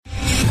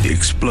the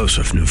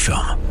explosive new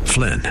film,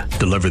 Flynn,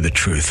 Deliver the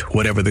Truth,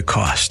 Whatever the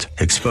Cost,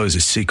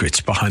 exposes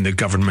secrets behind the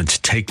government's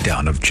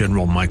takedown of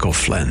General Michael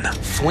Flynn.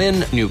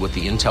 Flynn knew what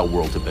the intel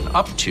world had been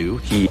up to.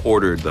 He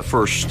ordered the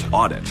first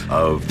audit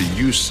of the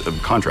use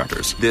of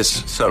contractors.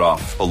 This set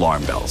off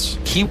alarm bells.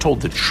 He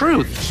told the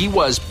truth. He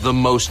was the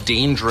most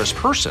dangerous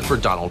person for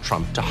Donald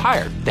Trump to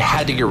hire. They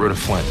had to get rid of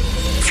Flynn.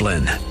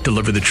 Flynn,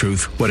 Deliver the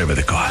Truth, Whatever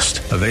the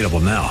Cost. Available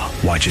now.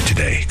 Watch it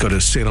today. Go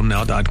to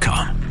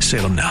salemnow.com.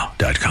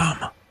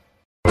 salemnow.com.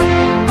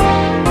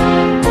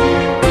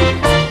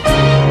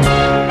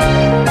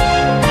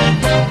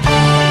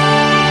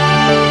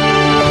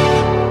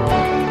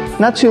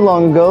 Not too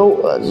long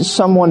ago,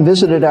 someone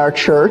visited our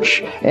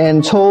church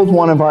and told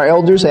one of our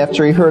elders,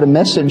 after he heard a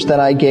message that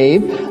I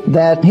gave,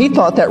 that he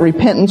thought that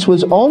repentance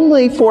was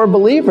only for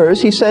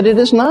believers. He said it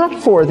is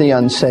not for the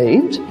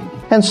unsaved.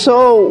 And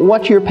so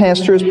what your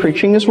pastor is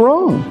preaching is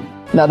wrong.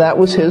 Now that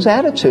was his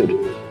attitude.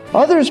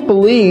 Others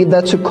believe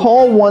that to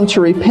call one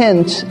to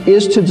repent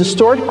is to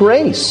distort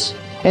grace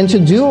and to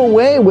do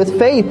away with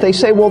faith. They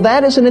say, well,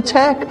 that is an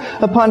attack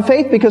upon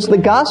faith because the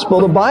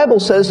gospel, the Bible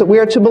says that we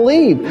are to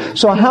believe.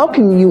 So how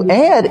can you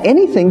add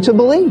anything to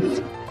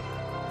belief?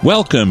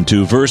 Welcome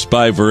to Verse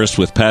by Verse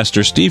with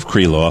Pastor Steve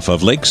Kreloff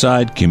of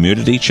Lakeside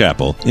Community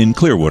Chapel in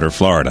Clearwater,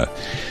 Florida.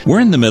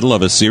 We're in the middle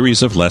of a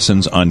series of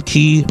lessons on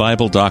key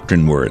Bible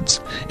doctrine words,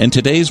 and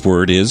today's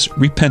word is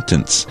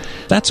repentance.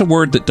 That's a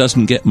word that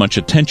doesn't get much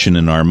attention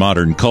in our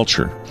modern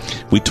culture.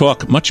 We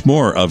talk much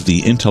more of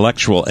the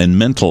intellectual and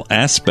mental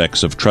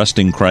aspects of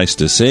trusting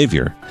Christ as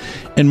Savior,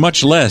 and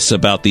much less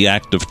about the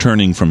act of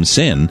turning from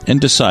sin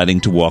and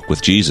deciding to walk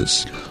with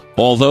Jesus.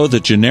 Although the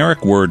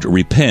generic word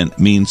repent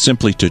means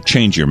simply to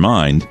change your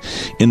mind,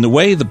 in the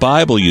way the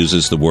Bible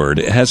uses the word,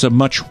 it has a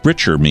much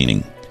richer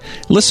meaning.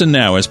 Listen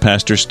now as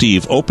Pastor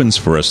Steve opens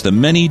for us the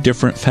many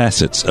different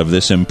facets of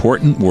this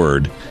important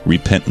word,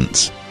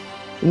 repentance.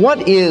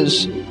 What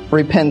is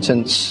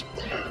repentance?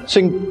 It's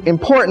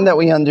important that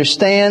we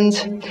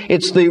understand.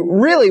 It's the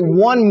really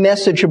one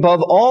message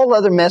above all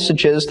other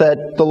messages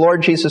that the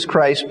Lord Jesus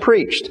Christ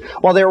preached.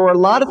 While there were a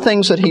lot of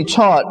things that He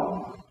taught,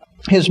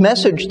 His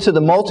message to the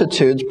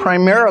multitudes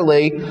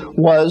primarily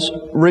was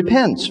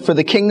repent, for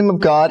the kingdom of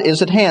God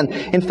is at hand.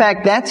 In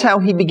fact, that's how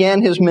He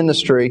began His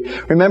ministry.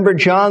 Remember,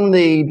 John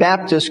the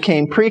Baptist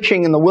came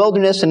preaching in the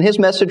wilderness, and his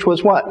message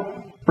was what?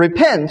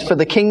 Repent, for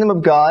the kingdom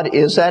of God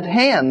is at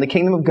hand. The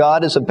kingdom of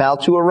God is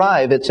about to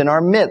arrive. It's in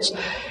our midst.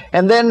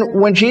 And then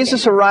when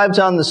Jesus arrives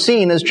on the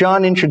scene, as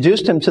John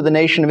introduced Him to the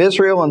nation of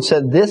Israel and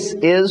said, "This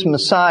is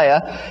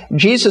Messiah,"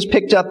 Jesus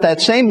picked up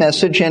that same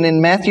message, and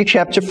in Matthew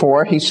chapter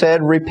 4, He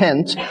said,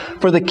 "Repent,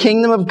 for the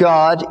kingdom of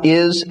God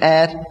is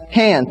at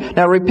hand."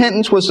 Now,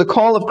 repentance was the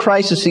call of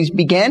Christ as He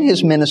began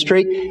His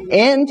ministry,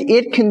 and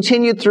it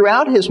continued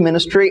throughout His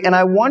ministry, and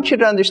I want you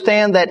to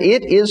understand that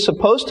it is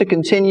supposed to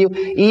continue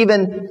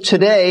even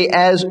today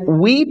as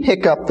we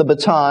pick up the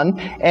baton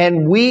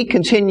and we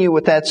continue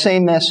with that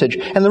same message.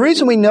 And the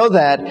reason we know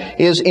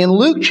that is in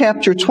Luke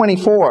chapter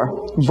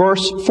 24,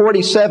 verse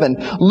 47.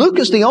 Luke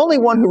is the only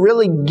one who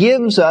really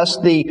gives us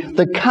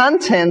the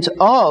content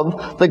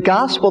of the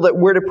gospel that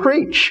we're to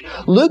preach.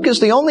 Luke is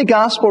the only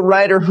gospel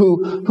writer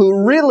who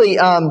really,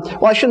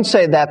 well, I shouldn't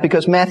say that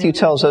because Matthew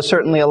tells us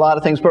certainly a lot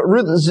of things, but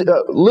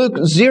Luke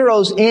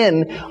zeroes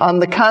in on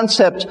the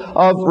concept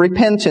of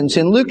repentance.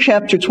 In Luke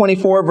chapter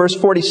 24, verse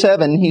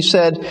 47, he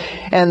said,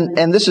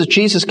 and this is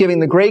Jesus giving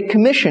the Great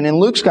Commission in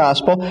Luke's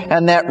gospel,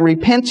 and that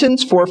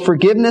repentance for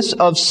forgiveness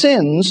of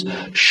sins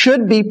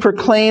should be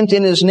proclaimed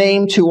in His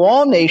name to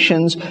all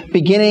nations,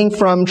 beginning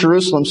from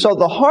Jerusalem. So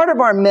the heart of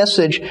our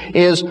message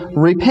is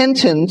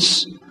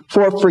repentance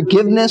for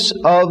forgiveness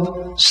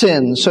of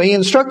sins. So He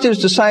instructed His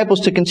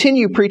disciples to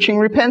continue preaching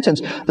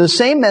repentance. The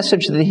same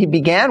message that He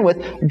began with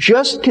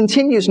just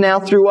continues now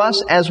through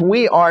us as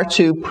we are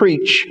to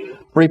preach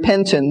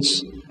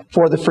repentance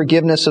for the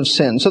forgiveness of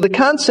sin. So the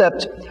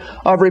concept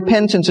of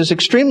repentance is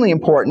extremely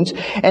important.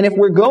 And if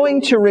we're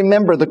going to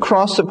remember the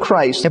cross of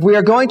Christ, if we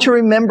are going to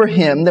remember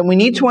Him, then we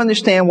need to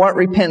understand what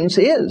repentance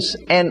is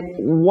and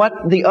what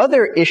the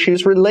other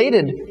issues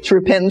related to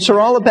repentance are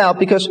all about,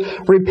 because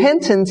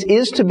repentance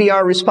is to be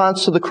our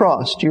response to the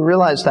cross. Do you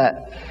realize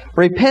that?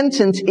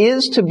 Repentance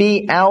is to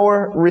be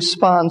our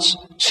response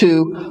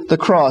to the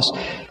cross.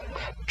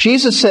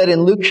 Jesus said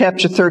in Luke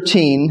chapter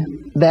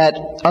 13 that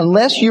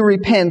unless you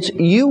repent,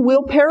 you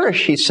will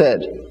perish, He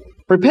said.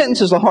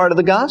 Repentance is the heart of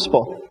the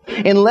gospel.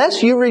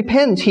 Unless you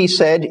repent, He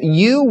said,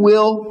 you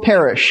will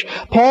perish.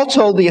 Paul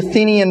told the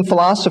Athenian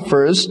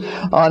philosophers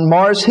on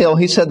Mars Hill,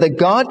 he said that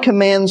God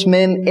commands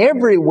men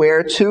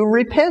everywhere to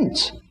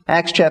repent.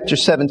 Acts chapter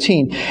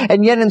 17.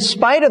 And yet, in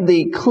spite of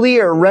the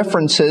clear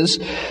references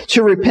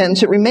to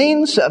repentance, it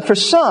remains for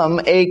some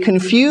a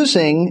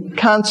confusing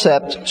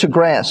concept to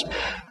grasp.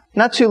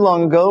 Not too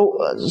long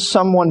ago,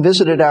 someone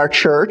visited our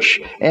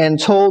church and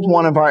told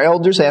one of our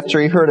elders,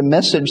 after he heard a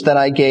message that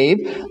I gave,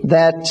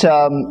 that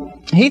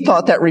he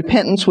thought that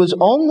repentance was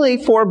only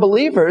for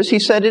believers. He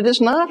said it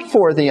is not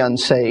for the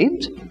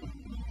unsaved.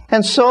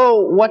 And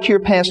so what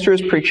your pastor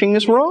is preaching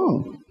is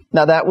wrong.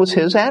 Now that was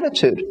his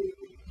attitude.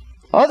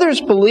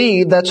 Others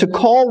believe that to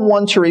call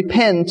one to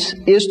repent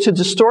is to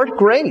distort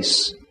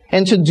grace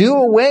and to do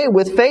away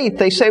with faith.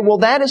 They say, well,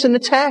 that is an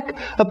attack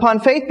upon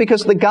faith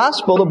because the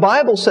gospel, the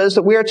Bible says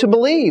that we are to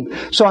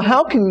believe. So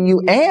how can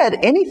you add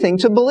anything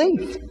to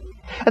belief?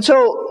 And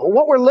so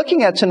what we're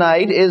looking at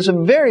tonight is a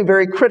very,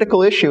 very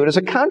critical issue. It is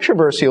a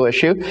controversial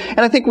issue, and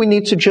I think we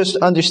need to just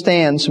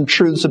understand some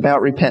truths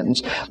about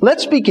repentance.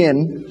 Let's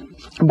begin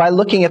by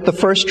looking at the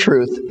first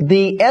truth,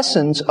 the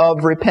essence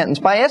of repentance.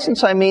 By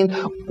essence, I mean,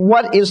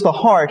 what is the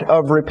heart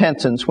of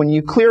repentance? When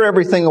you clear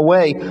everything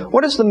away,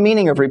 what is the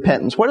meaning of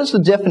repentance? What is the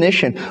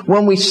definition?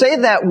 When we say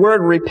that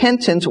word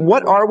repentance,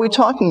 what are we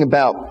talking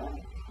about?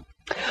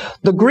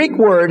 The Greek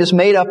word is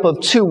made up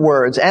of two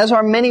words, as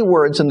are many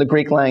words in the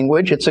Greek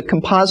language. It's a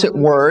composite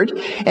word,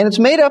 and it's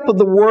made up of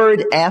the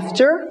word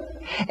after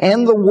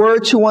and the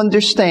word to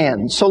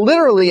understand. So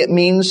literally it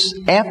means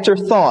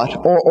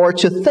afterthought, or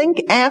to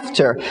think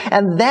after.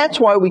 And that's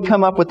why we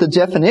come up with the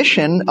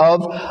definition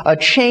of a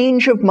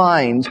change of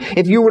mind.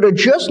 If you were to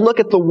just look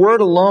at the word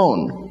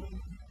alone,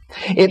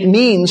 it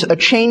means a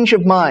change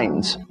of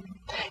mind.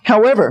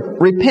 However,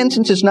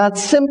 repentance is not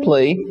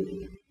simply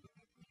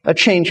a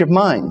change of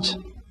mind.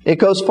 It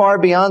goes far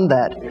beyond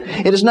that.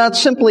 It is not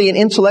simply an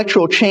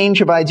intellectual change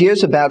of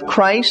ideas about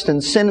Christ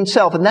and sin and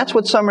self, and that's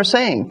what some are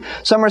saying.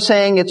 Some are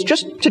saying it's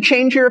just to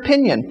change your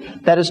opinion.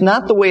 That is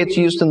not the way it's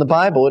used in the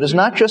Bible. It is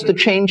not just a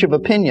change of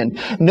opinion.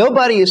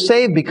 Nobody is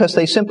saved because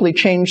they simply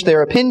change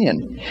their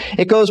opinion.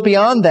 It goes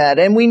beyond that,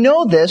 and we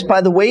know this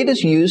by the way it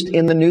is used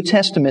in the New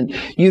Testament.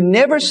 You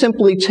never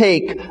simply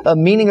take a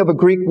meaning of a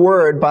Greek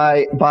word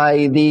by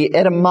the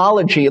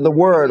etymology of the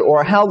word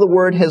or how the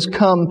word has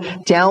come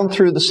down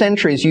through the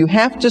centuries. You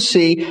have to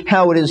see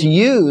how it is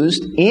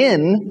used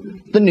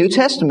in the New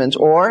Testament,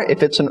 or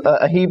if it's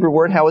a Hebrew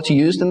word, how it's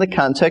used in the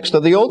context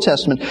of the Old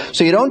Testament.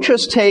 So you don't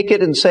just take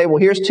it and say, well,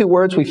 here's two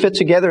words, we fit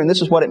together, and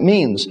this is what it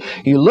means.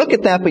 You look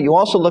at that, but you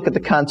also look at the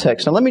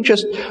context. Now let me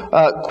just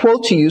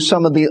quote to you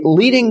some of the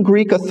leading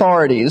Greek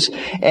authorities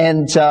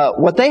and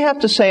what they have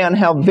to say on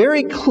how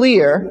very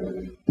clear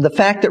the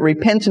fact that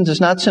repentance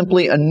is not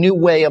simply a new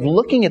way of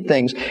looking at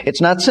things. It's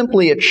not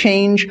simply a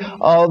change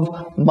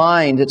of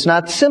mind. It's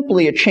not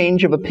simply a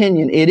change of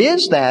opinion. It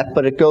is that,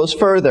 but it goes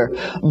further.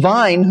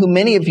 Vine, who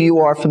many of you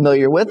are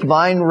familiar with,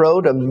 Vine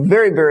wrote a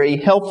very, very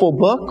helpful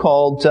book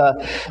called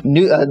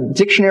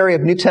Dictionary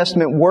of New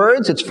Testament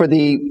Words. It's for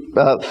the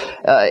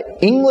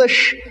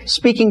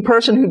English-speaking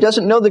person who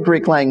doesn't know the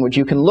Greek language.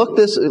 You can look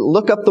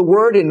up the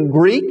word in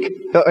Greek,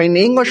 in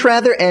English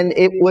rather, and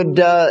it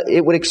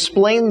would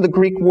explain the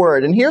Greek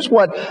word. And here's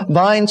what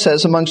Vine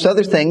says, amongst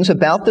other things,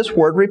 about this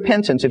word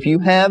repentance. If you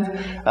have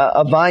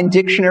a Vine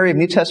Dictionary of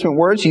New Testament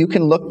Words, you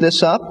can look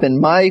this up. In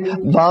my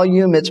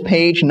volume, it's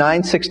page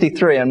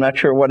 963. I'm not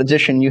sure what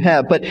edition you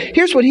have. But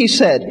here's what he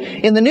said.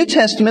 In the New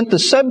Testament, the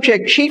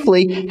subject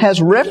chiefly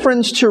has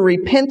reference to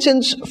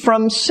repentance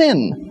from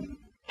sin.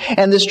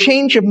 And this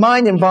change of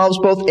mind involves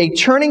both a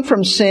turning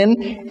from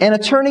sin and a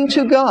turning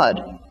to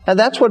God. And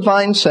that's what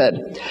Vine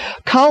said.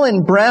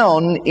 Colin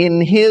Brown,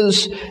 in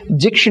his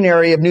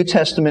Dictionary of New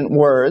Testament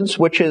Words,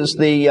 which is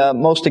the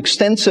most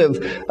extensive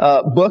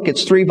book,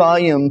 it's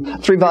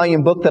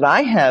three-volume book that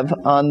I have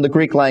on the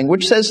Greek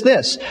language, says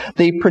this: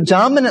 the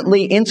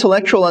predominantly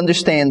intellectual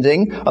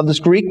understanding of this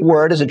Greek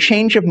word as a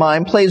change of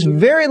mind plays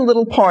very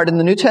little part in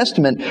the New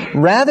Testament.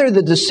 Rather,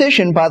 the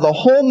decision by the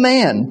whole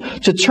man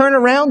to turn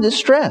around is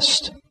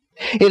stressed.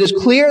 It is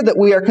clear that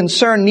we are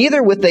concerned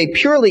neither with a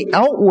purely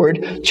outward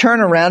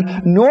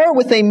turnaround nor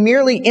with a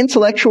merely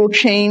intellectual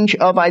change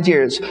of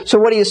ideas. So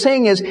what he is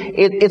saying is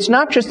it's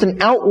not just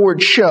an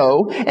outward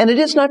show, and it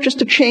is not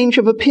just a change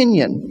of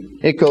opinion.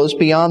 It goes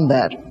beyond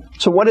that.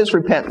 So what is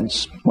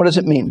repentance? What does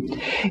it mean?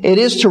 It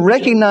is to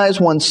recognize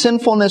one's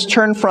sinfulness,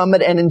 turn from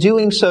it, and in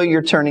doing so,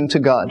 you're turning to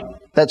God.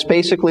 That's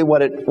basically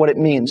what it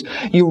means.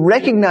 You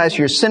recognize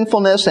your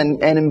sinfulness,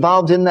 and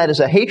involved in that is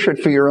a hatred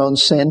for your own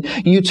sin.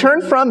 You turn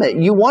from it.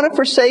 You want to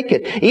forsake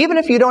it. Even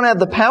if you don't have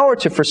the power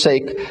to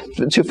forsake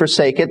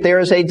it, there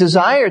is a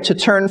desire to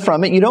turn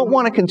from it. You don't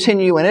want to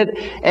continue in it.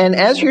 And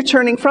as you're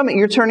turning from it,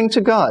 you're turning to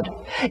God.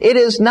 It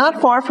is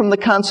not far from the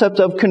concept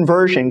of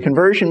conversion.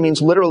 Conversion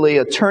means literally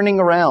a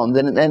turning around,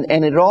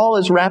 and it all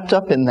is wrapped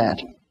up in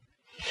that.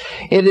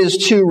 It is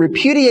to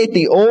repudiate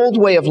the old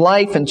way of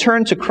life and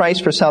turn to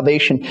Christ for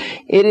salvation.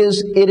 It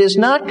is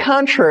not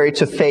contrary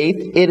to faith.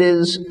 It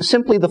is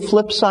simply the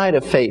flip side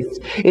of faith.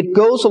 It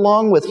goes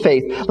along with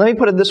faith. Let me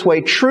put it this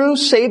way. True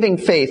saving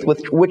faith,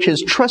 which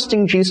is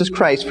trusting Jesus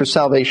Christ for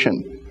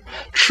salvation.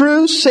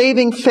 True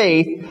saving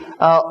faith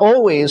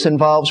always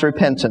involves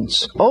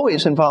repentance.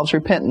 Always involves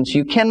repentance.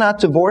 You cannot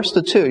divorce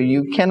the two.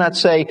 You cannot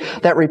say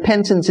that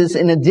repentance is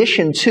in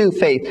addition to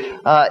faith.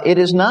 It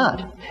is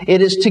not.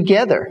 It is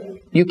together.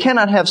 You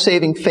cannot have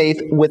saving faith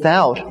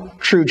without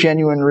true,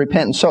 genuine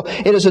repentance. So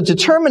it is a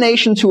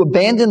determination to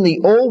abandon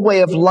the old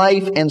way of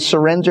life and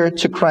surrender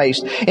to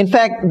Christ. In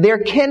fact, there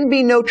can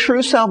be no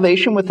true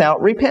salvation without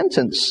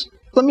repentance.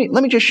 Let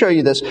me just show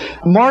you this.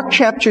 Mark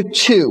chapter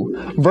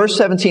 2, verse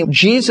 17.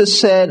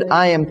 Jesus said,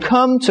 I am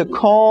come to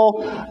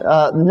call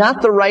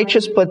not the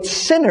righteous, but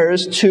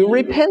sinners to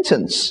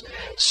repentance.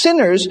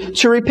 Sinners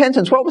to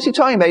repentance. What was he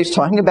talking about? He's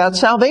talking about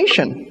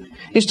salvation.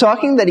 He's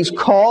talking that he's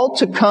called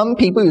to come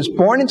people, he was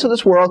born into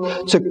this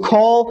world to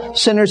call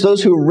sinners,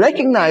 those who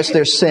recognize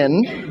their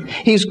sin.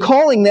 He's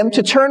calling them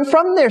to turn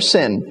from their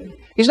sin.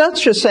 He's not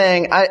just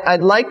saying,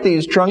 I'd like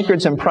these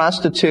drunkards and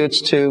prostitutes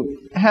to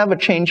have a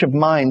change of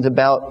mind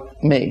about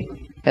me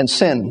and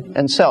sin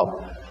and self.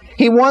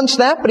 He wants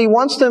that, but he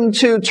wants them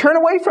to turn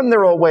away from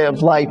their old way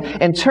of life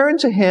and turn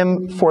to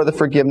him for the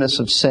forgiveness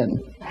of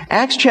sin.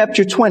 Acts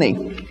chapter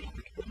 20,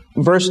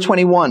 verse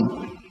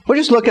 21. We'll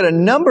just look at a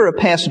number of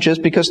passages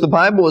because the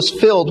Bible is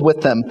filled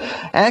with them.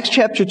 Acts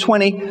chapter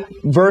 20,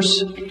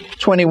 verse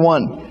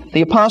 21.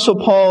 The Apostle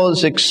Paul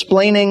is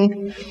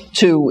explaining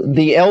to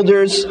the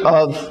elders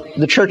of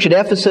the church at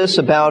Ephesus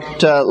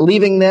about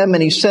leaving them,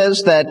 and he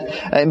says that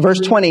in verse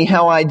 20,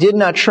 how I did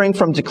not shrink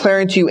from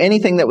declaring to you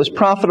anything that was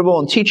profitable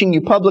and teaching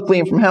you publicly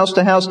and from house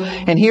to house.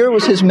 And here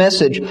was his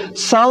message,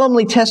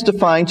 solemnly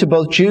testifying to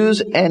both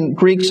Jews and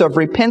Greeks of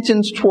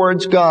repentance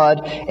towards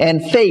God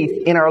and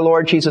faith in our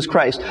Lord Jesus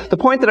Christ. The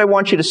point that I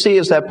want you to see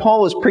is that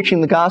Paul is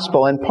preaching the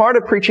gospel, and part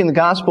of preaching the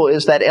gospel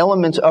is that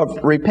element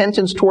of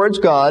repentance towards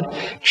God.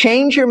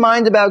 Change your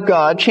mind about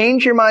God,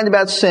 change your mind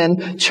about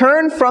sin,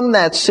 turn from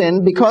that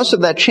sin because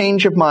of that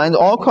change of mind,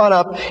 all caught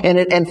up in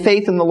it, and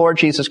faith in the Lord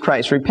Jesus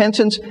Christ.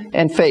 Repentance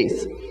and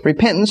faith.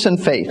 Repentance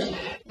and faith.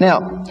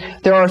 Now,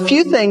 there are a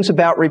few things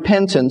about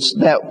repentance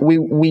that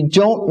we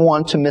don't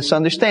want to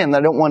misunderstand.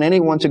 I don't want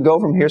anyone to go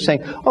from here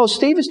saying, oh,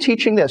 Steve is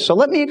teaching this. So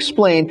let me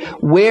explain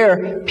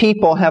where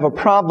people have a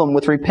problem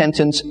with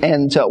repentance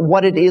and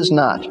what it is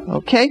not.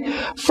 Okay?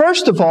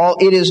 First of all,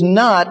 it is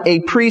not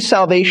a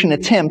pre-salvation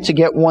attempt to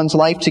get one's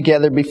life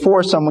together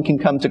before someone can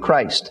come to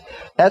Christ.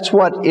 That's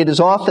what it is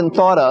often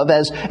thought of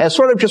as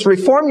sort of just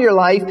reform your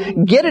life,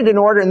 get it in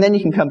order, and then you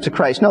can come to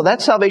Christ. No,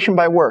 that's salvation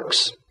by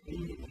works.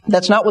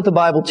 That's not what the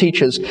Bible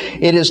teaches.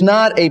 It is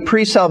not a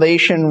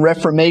pre-salvation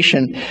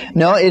reformation.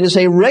 No, it is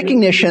a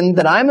recognition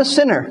that I'm a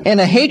sinner and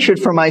a hatred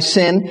for my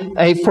sin,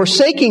 a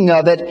forsaking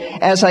of it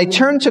as I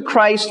turn to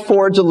Christ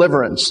for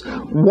deliverance.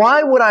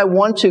 Why would I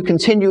want to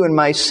continue in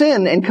my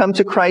sin and come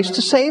to Christ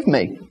to save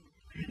me?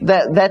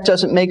 That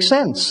doesn't make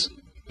sense.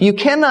 You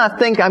cannot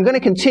think, I'm going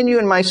to continue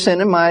in my sin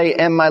and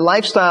my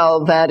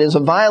lifestyle that is a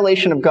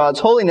violation of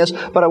God's holiness,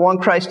 but I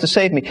want Christ to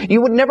save me.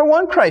 You would never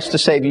want Christ to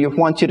save you if you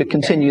want you to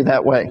continue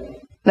that way.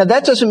 Now,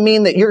 that doesn't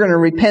mean that you're going to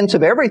repent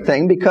of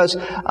everything, because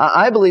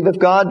I believe if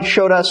God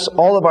showed us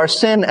all of our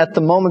sin at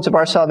the moment of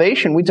our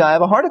salvation, we'd die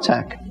of a heart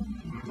attack.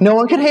 No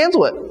one could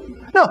handle it.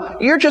 No,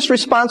 you're just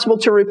responsible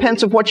to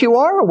repent of what you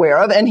are aware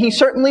of, and He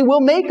certainly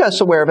will make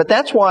us aware of it.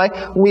 That's why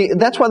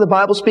the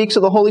Bible speaks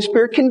of the Holy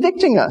Spirit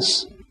convicting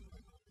us.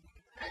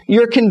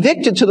 You're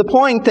convicted to the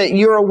point that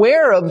you're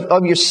aware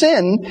of your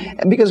sin,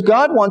 because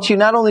God wants you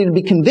not only to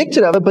be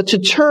convicted of it, but to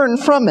turn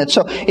from it.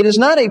 So it is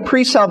not a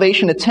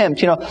pre-salvation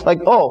attempt, like,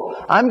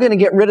 oh, I'm going to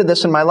get rid of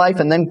this in my life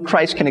and then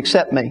Christ can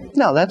accept me.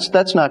 No,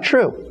 that's not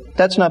true.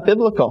 That's not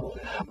biblical.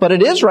 But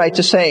it is right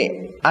to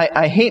say,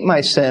 I hate my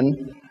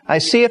sin. I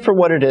see it for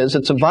what it is.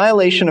 It's a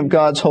violation of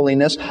God's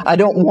holiness. I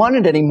don't want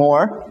it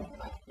anymore.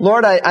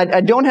 Lord,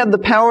 I don't have the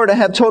power to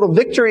have total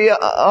victory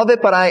of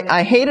it, but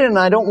I hate it and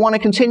I don't want to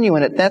continue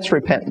in it. That's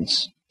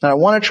repentance. And I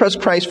want to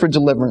trust Christ for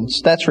deliverance.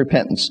 That's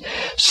repentance.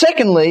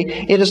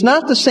 Secondly, it is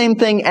not the same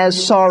thing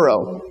as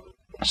sorrow.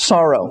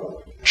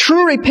 Sorrow.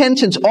 True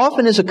repentance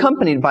often is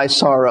accompanied by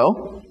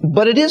sorrow,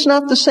 but it is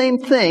not the same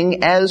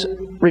thing as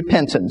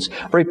repentance.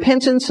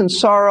 Repentance and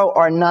sorrow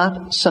are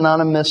not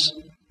synonymous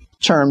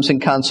terms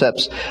and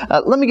concepts.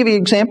 Let me give you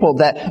an example of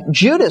that.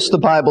 Judas, the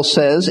Bible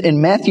says, in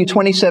Matthew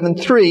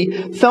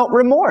 27:3, felt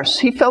remorse.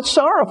 He felt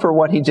sorrow for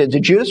what he did.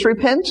 Did Judas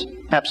repent?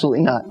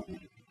 Absolutely not.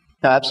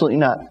 No, absolutely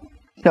not.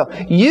 No,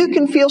 you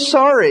can feel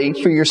sorry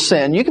for your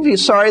sin. You can feel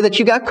sorry that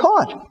you got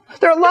caught.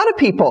 There are a lot of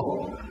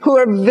people who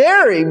are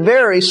very,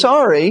 very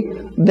sorry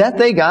that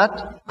they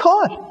got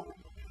caught.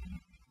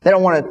 They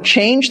don't want to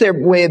change their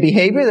way of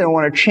behavior. They don't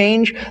want to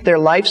change their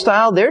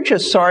lifestyle. They're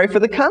just sorry for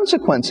the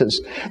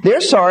consequences.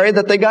 They're sorry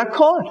that they got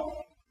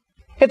caught.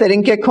 If they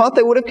didn't get caught,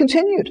 they would have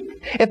continued.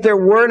 If there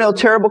were no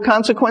terrible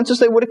consequences,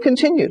 they would have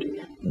continued.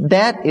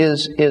 That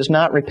is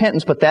not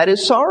repentance, but that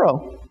is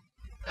sorrow.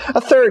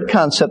 A third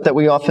concept that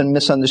we often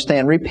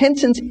misunderstand.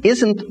 Repentance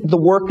isn't the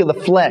work of the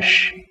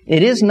flesh.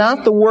 It is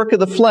not the work of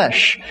the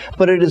flesh,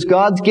 but it is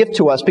God's gift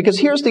to us. Because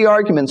here's the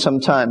argument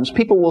sometimes.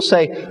 People will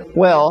say,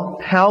 well,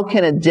 how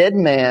can a dead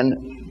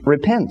man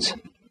repent?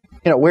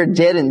 We're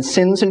dead in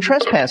sins and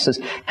trespasses.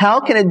 How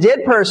can a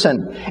dead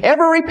person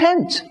ever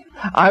repent?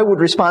 I would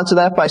respond to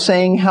that by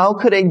saying, how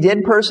could a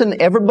dead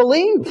person ever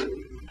believe?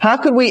 How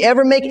could we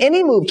ever make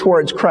any move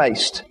towards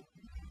Christ?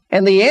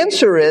 And the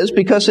answer is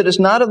because it is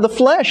not of the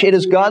flesh. It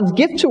is God's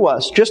gift to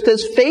us, just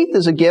as faith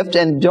is a gift.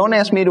 And don't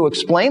ask me to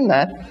explain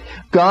that.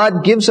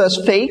 God gives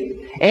us faith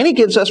And He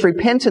gives us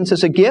repentance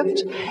as a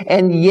gift,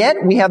 and yet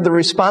we have the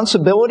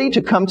responsibility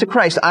to come to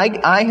Christ.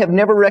 I have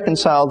never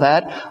reconciled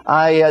that.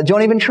 I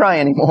don't even try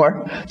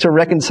anymore to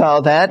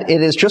reconcile that.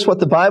 It is just what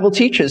the Bible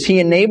teaches. He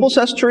enables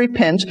us to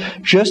repent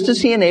just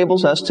as He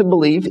enables us to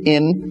believe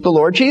in the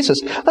Lord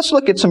Jesus. Let's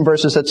look at some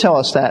verses that tell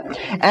us that.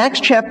 Acts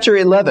chapter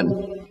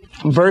 11,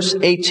 verse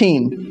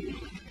 18.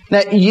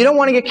 Now, you don't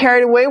want to get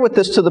carried away with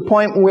this to the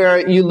point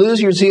where you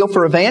lose your zeal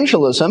for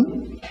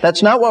evangelism.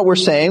 That's not what we're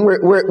saying.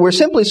 We're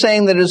simply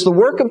saying that it is the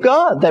work of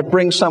God that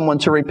brings someone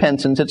to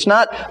repentance. It's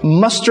not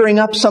mustering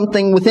up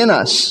something within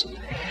us.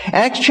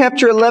 Acts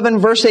chapter 11,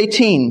 verse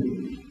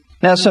 18.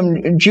 Now,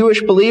 some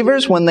Jewish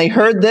believers, when they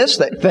heard this,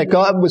 that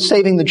God was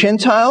saving the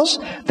Gentiles,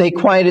 they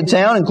quieted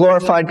down and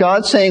glorified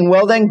God, saying,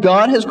 well then,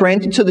 God has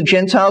granted to the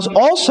Gentiles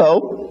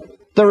also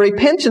the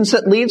repentance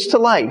that leads to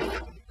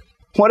life.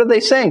 What are they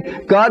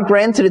saying? God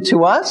granted it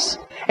to us,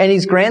 and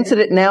He's granted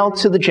it now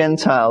to the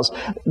Gentiles.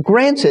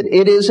 Granted,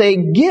 it is a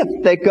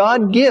gift that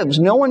God gives.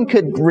 No one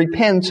could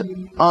repent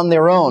on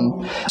their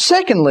own.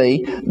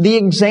 Secondly, the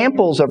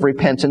examples of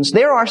repentance.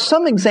 There are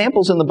some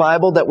examples in the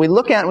Bible that we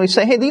look at and we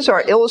say, hey, these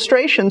are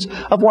illustrations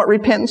of what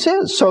repentance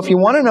is. So if you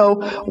want to know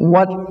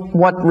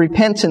what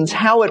repentance,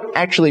 how it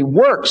actually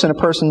works in a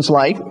person's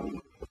life,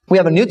 we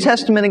have a New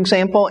Testament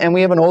example and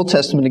we have an Old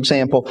Testament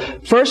example.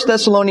 1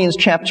 Thessalonians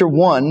chapter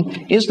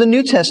 1 is the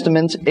New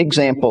Testament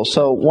example.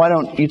 So why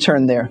don't you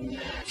turn there?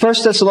 1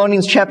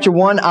 Thessalonians chapter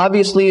 1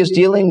 obviously is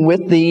dealing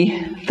with the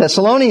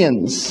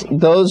Thessalonians,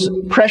 those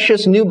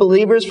precious new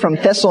believers from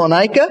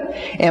Thessalonica,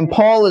 and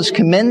Paul is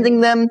commending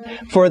them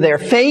for their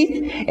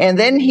faith, and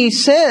then he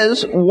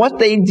says what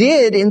they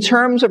did in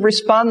terms of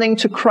responding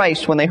to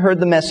Christ when they heard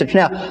the message.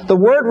 Now, the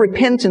word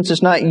repentance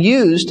is not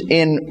used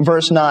in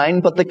verse 9,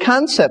 but the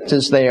concept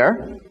is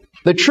there,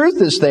 the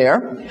truth is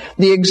there,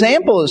 the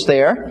example is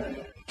there.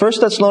 1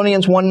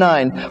 Thessalonians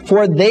 1:9,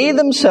 for they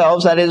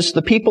themselves, that is,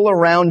 the people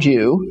around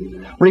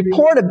you,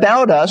 report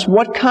about us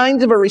what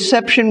kind of a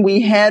reception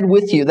we had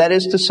with you. That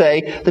is to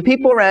say, the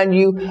people around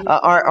you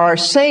are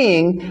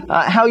saying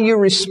how you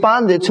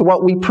responded to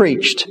what we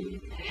preached,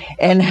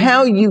 and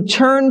how you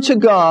turned to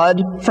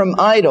God from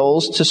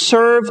idols to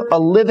serve a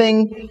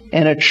living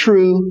and a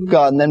true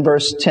God. And then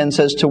verse 10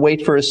 says to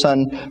wait for His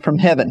Son from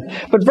heaven.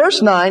 But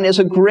verse 9 is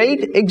a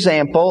great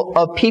example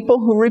of people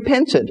who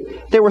repented.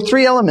 There were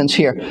three elements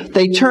here.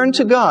 They turned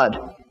to God.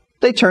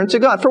 They turned to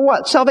God. For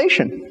what?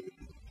 Salvation.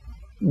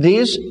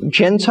 These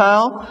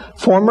Gentile,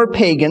 former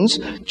pagans,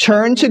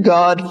 turned to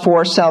God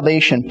for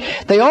salvation.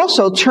 They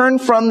also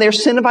turned from their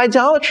sin of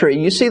idolatry.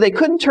 You see, they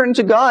couldn't turn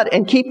to God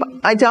and keep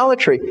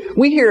idolatry.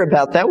 We hear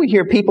about that. We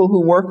hear people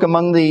who work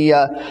among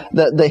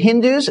the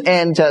Hindus,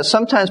 and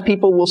sometimes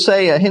people will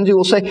say, a Hindu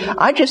will say,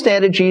 I just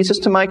added Jesus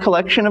to my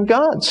collection of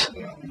gods.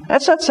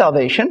 That's not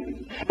salvation.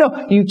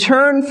 No, you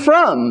turn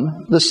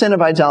from the sin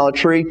of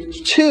idolatry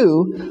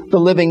to the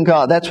living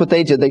God. That's what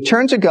they did. They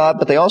turned to God,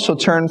 but they also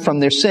turned from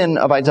their sin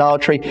of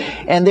idolatry.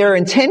 And their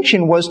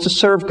intention was to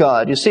serve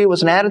God. You see, it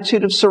was an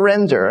attitude of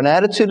surrender, an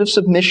attitude of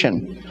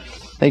submission.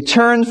 They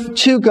turned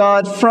to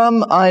God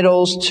from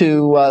idols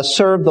to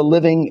serve the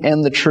living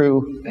and the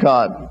true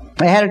God.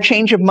 They had a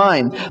change of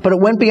mind, but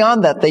it went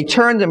beyond that. They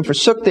turned and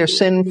forsook their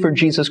sin for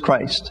Jesus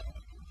Christ.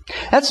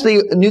 That's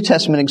the New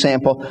Testament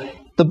example.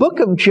 The book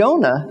of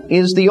Jonah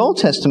is the Old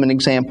Testament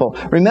example.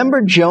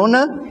 Remember,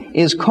 Jonah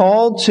is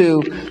called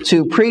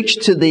to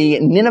preach to the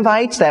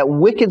Ninevites, that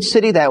wicked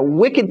city, that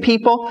wicked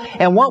people.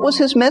 And what was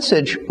his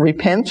message?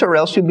 Repent or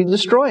else you'll be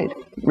destroyed.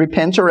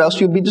 Repent or else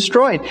you'll be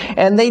destroyed.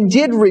 And they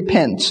did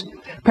repent.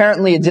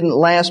 Apparently it didn't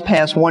last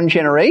past one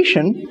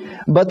generation,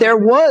 but there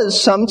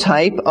was some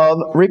type of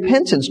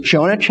repentance.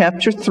 Jonah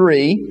chapter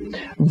 3,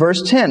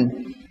 verse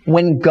 10.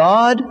 When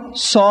God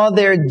saw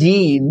their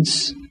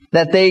deeds,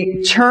 that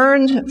they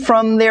turned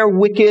from their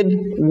wicked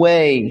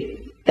way.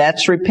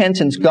 That's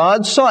repentance.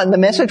 God saw, and the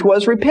message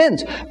was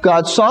repent.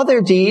 God saw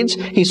their deeds.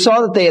 He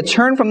saw that they had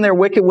turned from their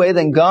wicked way.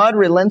 Then God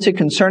relented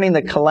concerning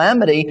the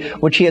calamity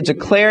which He had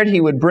declared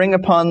He would bring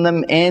upon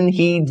them, and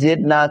He did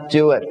not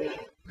do it.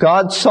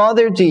 God saw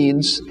their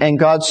deeds, and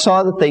God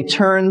saw that they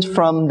turned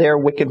from their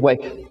wicked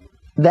way.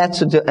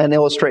 That's an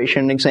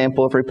illustration, an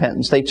example of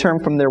repentance. They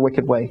turned from their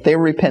wicked way. They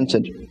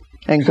repented.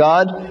 And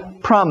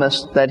God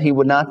promised that He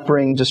would not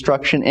bring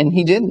destruction, and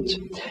He didn't.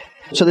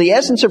 So the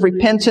essence of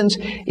repentance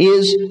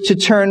is to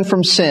turn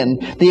from sin.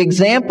 The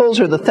examples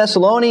are the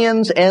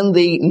Thessalonians and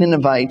the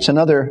Ninevites and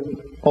other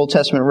Old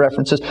Testament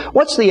references.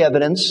 What's the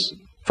evidence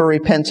for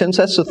repentance?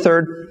 That's the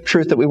third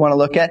truth that we want to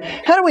look at.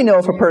 How do we know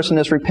if a person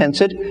has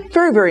repented?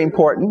 Very, very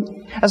important.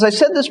 As I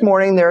said this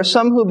morning, there are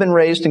some who've been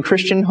raised in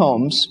Christian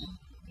homes,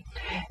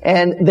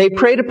 and they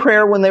prayed a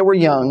prayer when they were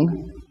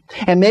young,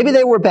 and maybe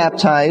they were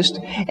baptized,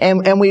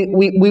 and we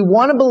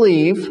want to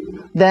believe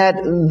that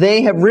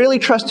they have really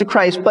trusted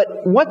Christ. But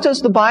what does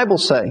the Bible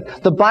say?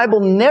 The Bible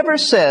never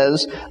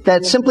says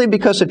that simply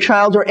because a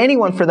child, or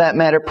anyone for that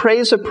matter,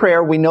 prays a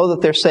prayer, we know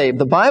that they're saved.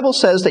 The Bible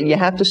says that you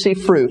have to see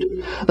fruit.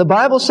 The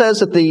Bible says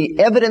that the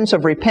evidence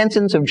of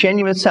repentance, of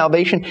genuine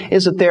salvation,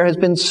 is that there has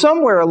been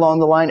somewhere along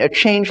the line a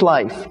changed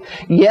life.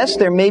 Yes,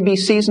 there may be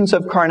seasons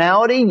of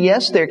carnality.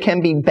 Yes, there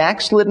can be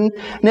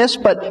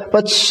backsliddenness,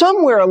 but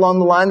somewhere along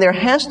the line there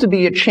has to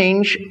be a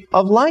change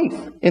of life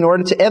in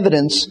order to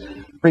evidence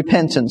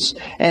repentance.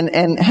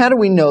 And how do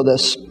we know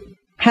this?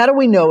 How do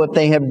we know if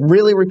they have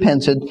really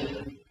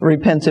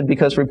repented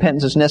because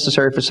repentance is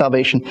necessary for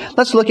salvation?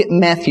 Let's look at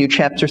Matthew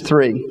chapter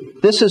 3.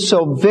 This is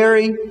so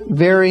very,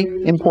 very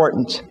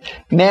important.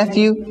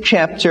 Matthew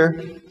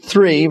chapter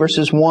 3,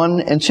 verses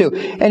 1 and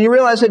 2. And you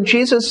realize that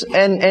Jesus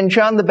and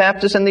John the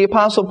Baptist and the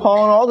Apostle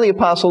Paul and all the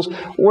apostles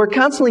were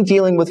constantly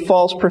dealing with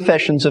false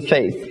professions of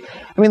faith.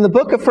 I mean, the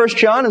book of 1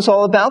 John is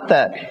all about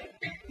that.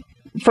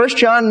 1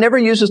 John never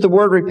uses the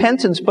word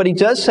repentance, but he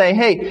does say,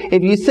 hey,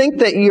 if you think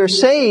that you're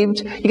saved,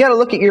 you got to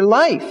look at your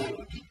life.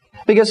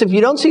 Because if you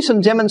don't see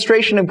some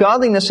demonstration of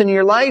godliness in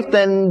your life,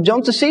 then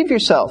don't deceive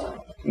yourself.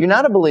 You're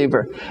not a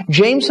believer.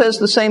 James says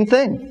the same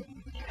thing.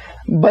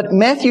 But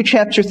Matthew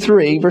chapter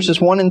 3, verses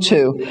 1 and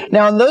 2.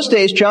 Now in those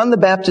days, John the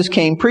Baptist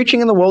came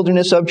preaching in the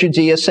wilderness of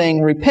Judea,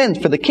 saying,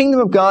 repent, for the kingdom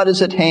of God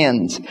is at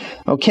hand.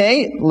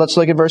 Okay, let's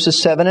look at verses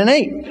 7 and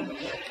 8.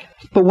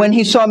 But when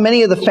he saw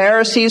many of the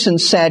Pharisees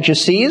and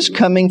Sadducees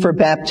coming for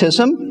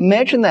baptism,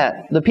 imagine that,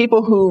 the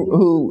people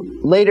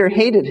who later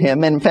hated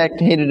him, and in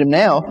fact hated him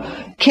now,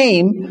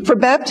 came for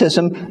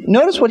baptism.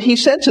 Notice what he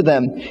said to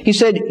them. He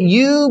said,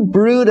 you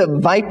brood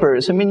of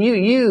vipers. I mean,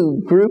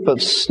 you group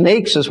of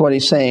snakes is what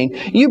he's saying.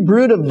 You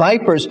brood of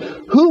vipers,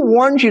 who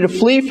warned you to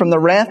flee from the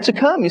wrath to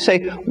come? You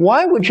say,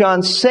 why would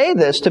John say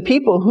this to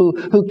people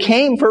who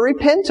came for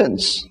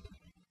repentance?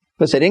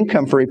 Because they didn't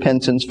come for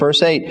repentance.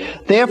 Verse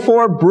 8,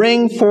 therefore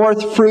bring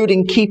forth fruit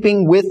in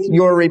keeping with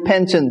your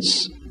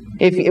repentance.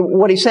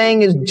 What he's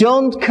saying is,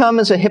 don't come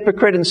as a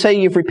hypocrite and say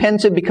you've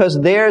repented because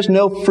there's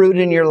no fruit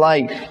in your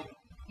life.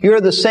 You're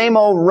the same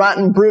old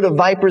rotten brood of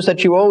vipers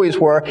that you always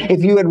were.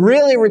 If you had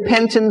really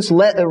repented,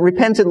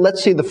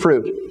 let's see the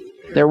fruit.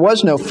 There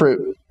was no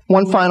fruit.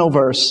 One final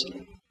verse.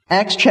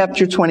 Acts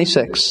chapter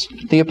 26.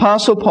 The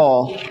Apostle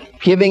Paul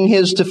giving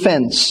his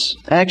defense.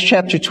 Acts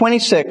chapter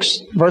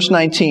 26, verse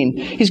 19.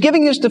 He's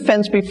giving his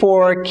defense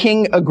before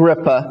King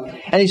Agrippa,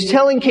 and he's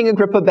telling King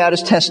Agrippa about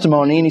his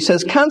testimony, and he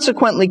says,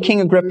 consequently, King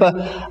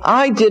Agrippa,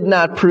 I did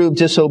not prove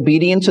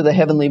disobedient to the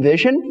heavenly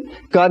vision.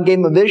 God gave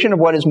him a vision of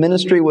what his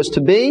ministry was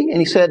to be, and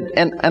he said,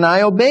 and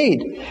I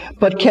obeyed,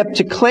 but kept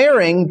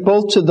declaring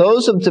both to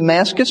those of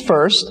Damascus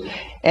first,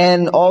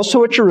 and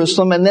also at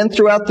Jerusalem, and then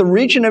throughout the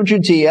region of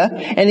Judea,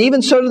 and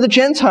even so to the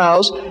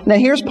Gentiles. Now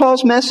here's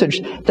Paul's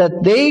message, that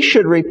they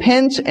should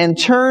repent and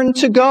turn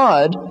to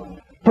God,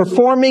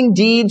 performing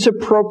deeds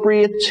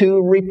appropriate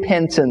to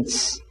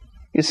repentance.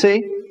 You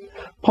see?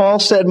 Paul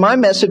said, my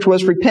message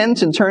was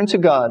repent and turn to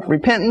God.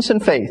 Repentance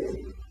and faith.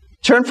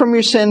 Turn from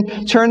your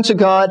sin, turn to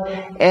God,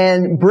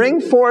 and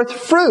bring forth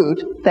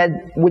fruit that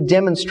would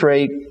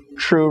demonstrate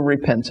true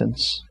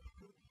repentance.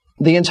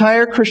 The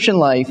entire Christian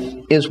life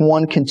is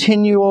one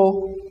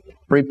continual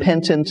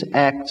repentant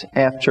act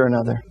after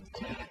another.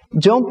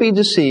 Don't be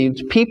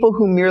deceived. People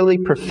who merely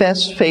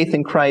profess faith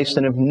in Christ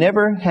and have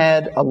never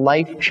had a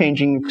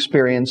life-changing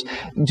experience,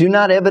 do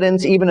not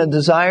evidence even a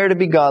desire to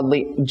be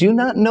godly, do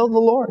not know the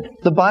Lord.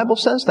 The Bible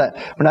says that.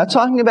 We're not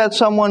talking about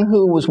someone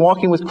who was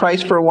walking with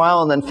Christ for a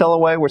while and then fell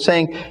away. We're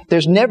saying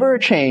there's never a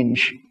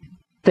change.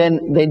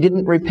 Then they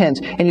didn't repent.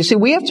 And you see,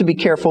 we have to be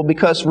careful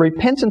because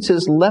repentance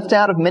is left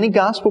out of many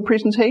gospel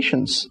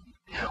presentations.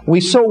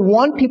 We so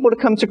want people to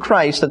come to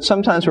Christ that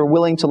sometimes we're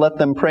willing to let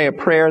them pray a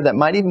prayer that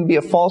might even be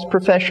a false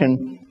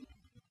profession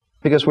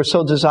because we're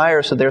so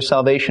desirous of their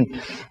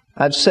salvation.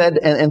 I've said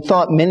and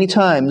thought many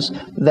times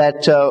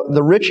that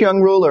the rich young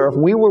ruler, if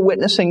we were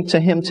witnessing to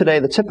him today,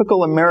 the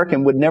typical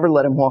American would never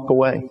let him walk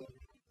away.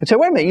 I'd say,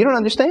 wait a minute, you don't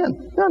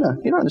understand. No,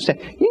 you don't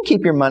understand. You can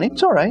keep your money.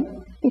 It's all right.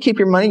 You can keep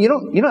your money. You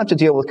don't have to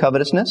deal with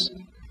covetousness.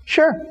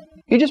 Sure.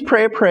 You just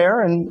pray a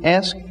prayer and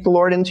ask the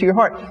Lord into your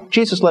heart.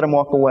 Jesus let him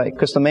walk away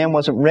because the man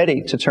wasn't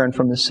ready to turn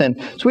from his sin.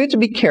 So we have to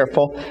be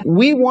careful.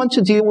 We want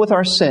to deal with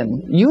our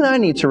sin. You and I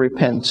need to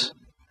repent.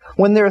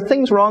 When there are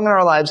things wrong in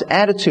our lives,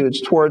 attitudes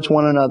towards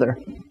one another.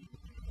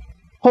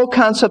 Whole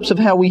concepts of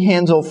how we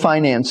handle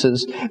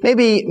finances.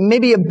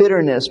 Maybe a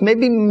bitterness,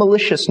 maybe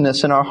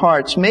maliciousness in our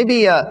hearts,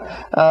 maybe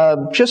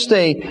just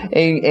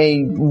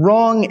a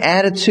wrong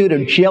attitude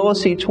of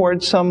jealousy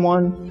towards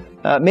someone.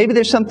 Maybe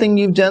there's something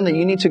you've done that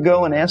you need to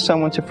go and ask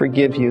someone to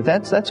forgive you.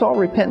 That's all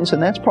repentance,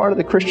 and that's part of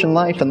the Christian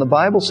life. And the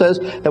Bible says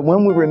that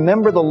when we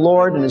remember the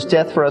Lord and His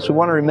death for us, we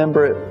want to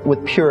remember it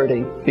with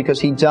purity, because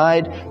He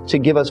died to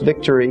give us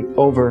victory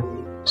over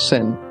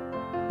sin.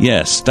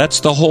 Yes,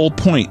 that's the whole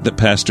point that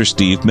Pastor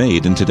Steve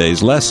made in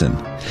today's lesson.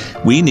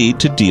 We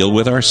need to deal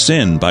with our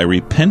sin by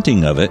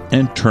repenting of it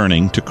and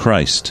turning to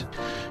Christ.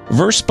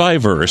 Verse by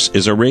Verse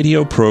is a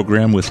radio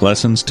program with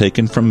lessons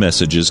taken from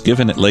messages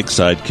given at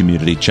Lakeside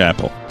Community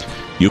Chapel.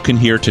 You can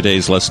hear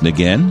today's lesson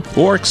again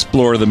or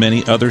explore the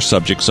many other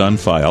subjects on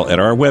file at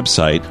our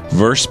website,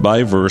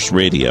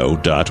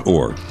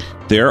 versebyverseradio.org.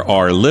 There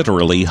are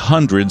literally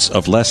hundreds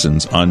of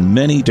lessons on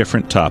many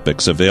different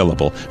topics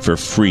available for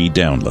free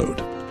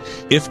download.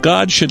 If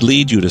God should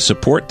lead you to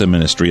support the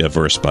ministry of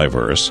Verse by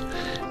Verse,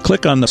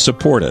 click on the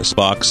Support Us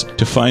box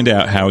to find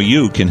out how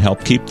you can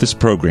help keep this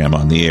program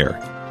on the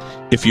air.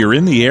 If you're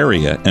in the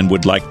area and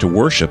would like to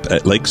worship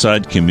at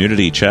Lakeside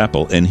Community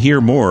Chapel and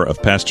hear more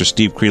of Pastor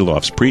Steve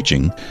Kreloff's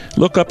preaching,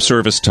 look up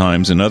service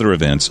times and other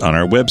events on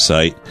our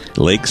website,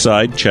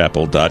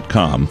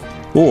 lakesidechapel.com,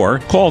 or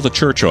call the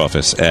church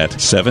office at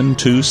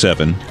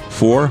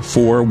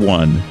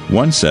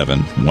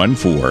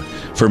 727-441-1714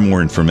 for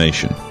more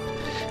information.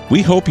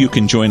 We hope you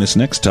can join us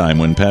next time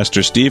when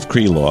Pastor Steve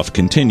Kreloff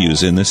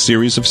continues in this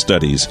series of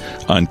studies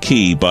on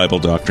key Bible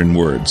doctrine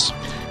words.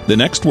 The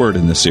next word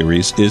in the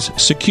series is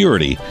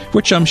security,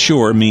 which I'm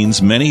sure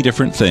means many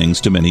different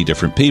things to many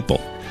different people.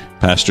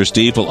 Pastor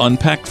Steve will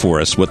unpack for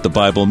us what the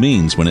Bible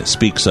means when it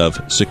speaks of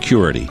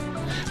security.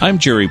 I'm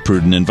Jerry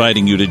Pruden,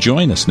 inviting you to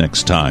join us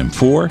next time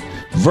for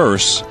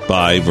Verse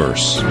by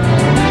Verse.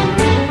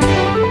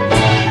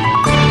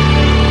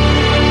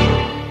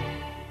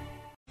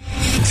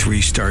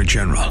 Three-star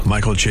General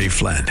Michael J.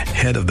 Flynn,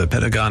 head of the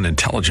Pentagon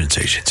Intelligence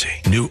Agency,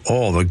 knew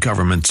all the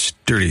government's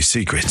dirty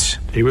secrets.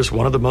 He was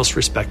one of the most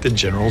respected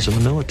generals in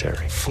the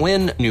military.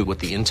 Flynn knew what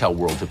the intel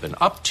world had been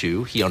up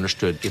to. He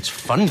understood its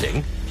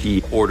funding.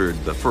 He ordered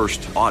the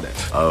first audit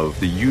of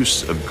the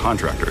use of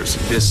contractors.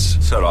 This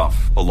set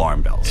off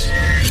alarm bells.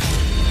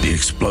 The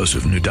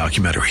explosive new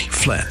documentary,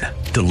 Flynn,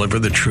 Deliver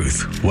the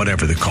Truth,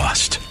 Whatever the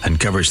Cost,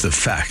 uncovers the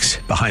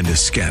facts behind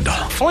this scandal.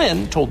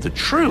 Flynn told the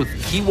truth.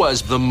 He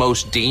was the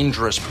most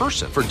dangerous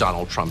person for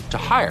Donald Trump to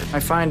hire. I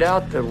find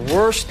out the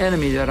worst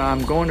enemy that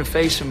I'm going to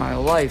face in my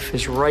life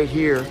is right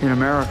here in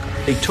America.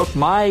 They took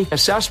my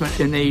assessment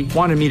and they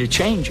wanted me to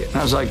change it. And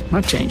I was like, I'm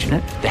not changing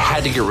it. They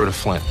had to get rid of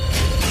Flynn.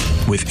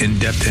 With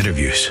in-depth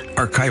interviews,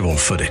 archival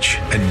footage,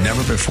 and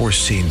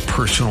never-before-seen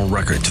personal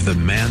records of the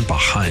man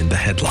behind the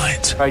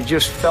headlines. I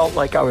just felt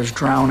like I was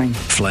drowning.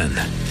 Flynn,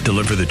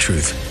 Deliver the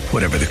Truth,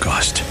 Whatever the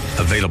Cost.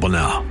 Available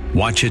now.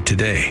 Watch it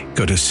today.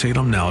 Go to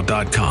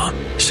salemnow.com.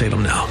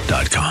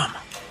 salemnow.com.